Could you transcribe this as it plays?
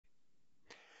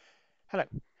Hello.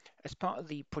 As part of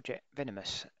the Project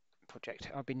Venimus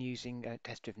project, I've been using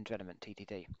test-driven development,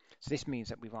 TDD. So this means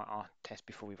that we write our test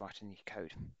before we write any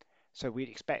code. So we'd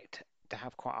expect to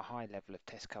have quite a high level of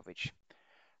test coverage.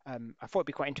 I thought it'd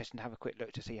be quite interesting to have a quick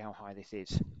look to see how high this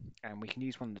is. And we can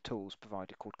use one of the tools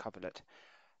provided called Coverlet.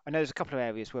 I know there's a couple of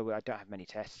areas where I don't have many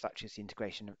tests, such as the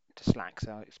integration to Slack,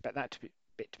 so I expect that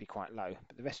bit to be quite low,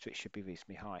 but the rest of it should be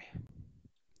reasonably high.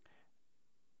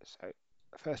 So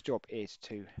the first job is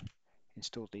to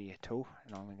install the tool,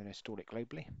 and I'm going to install it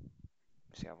globally.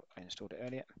 See how I installed it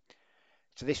earlier.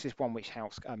 So this is one which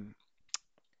helps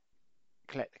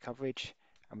collect the coverage,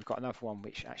 and we've got another one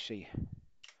which actually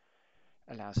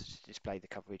allows us to display the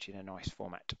coverage in a nice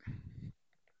format.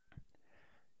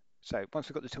 So once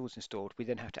we've got the tools installed, we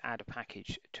then have to add a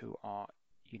package to our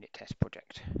unit test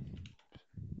project.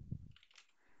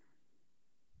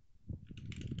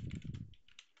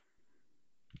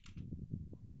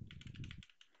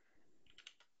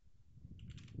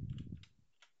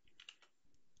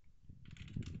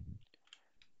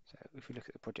 So if we look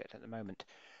at the project at the moment,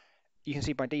 you can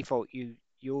see by default you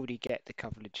already get the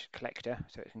coverage collector,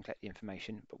 so it can collect the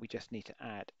information, but we just need to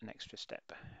add an extra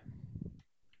step.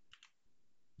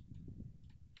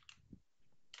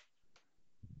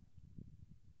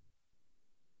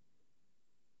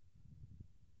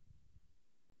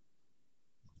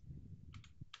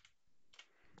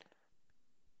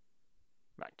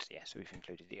 Right, yeah, so we've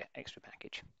included the extra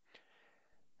package.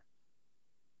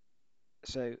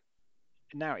 So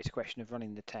now it's a question of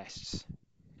running the tests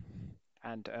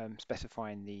and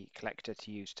specifying the collector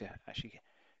to use to actually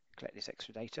collect this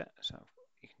extra data. So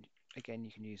you can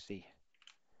use the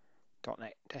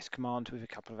 .NET test command with a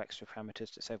couple of extra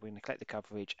parameters that say we're going to collect the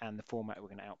coverage and the format we're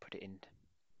going to output it in.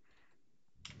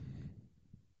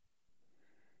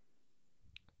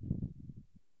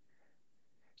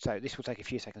 So this will take a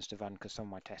few seconds to run because some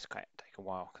of my tests take a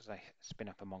while because they spin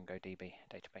up a MongoDB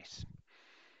database.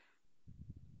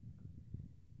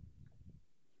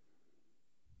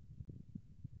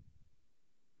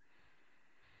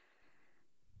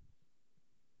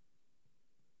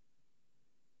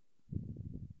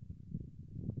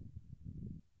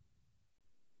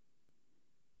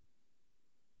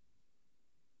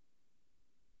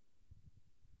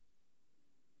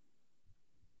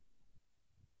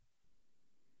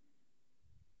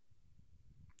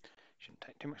 Shouldn't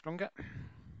take too much longer.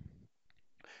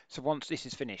 So once this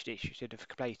is finished, it should have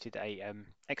completed a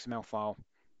XML file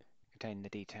containing the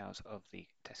details of the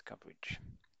test coverage.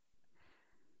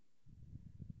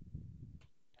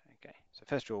 Okay, so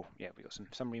first of all, yeah, we've got some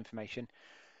summary information.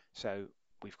 So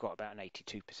we've got about an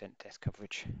 82% test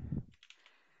coverage.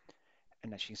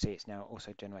 And as you can see, it's now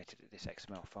also generated this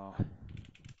XML file,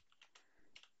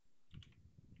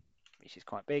 which is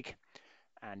quite big,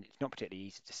 and it's not particularly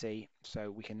easy to see. So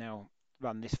we can now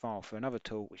run this file for another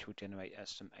tool, which will generate us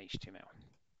some HTML.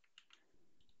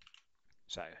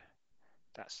 So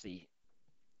that's the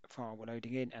file we're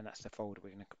loading in, and that's the folder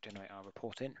we're going to generate our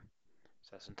report in.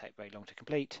 So it doesn't take very long to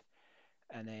complete.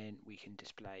 And then we can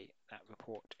display that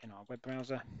report in our web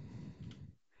browser.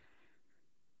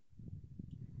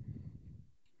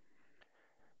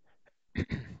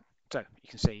 So you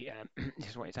can see this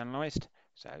is what it's analysed.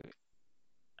 So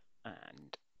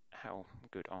and how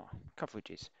good our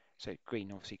coverage is. So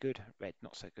green obviously good, red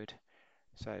not so good.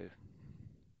 So as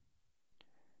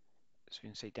you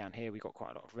can see down here, we've got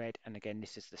quite a lot of red, and again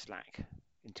this is the Slack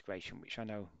integration, which I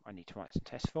know I need to write some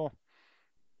tests for.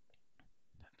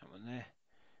 That one there.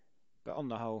 But on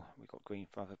the whole, we've got green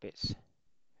for other bits.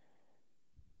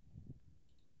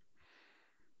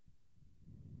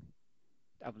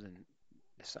 Other than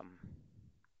there's some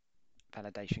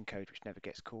validation code which never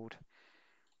gets called.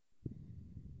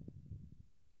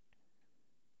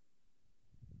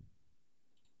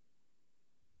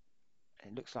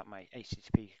 It looks like my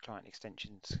HTTP client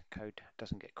extensions code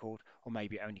doesn't get called, or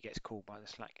maybe it only gets called by the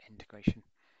Slack integration.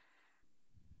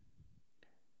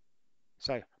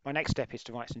 So my next step is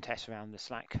to write some tests around the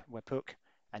Slack webhook,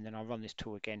 and then I'll run this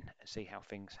tool again and see how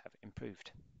things have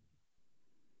improved.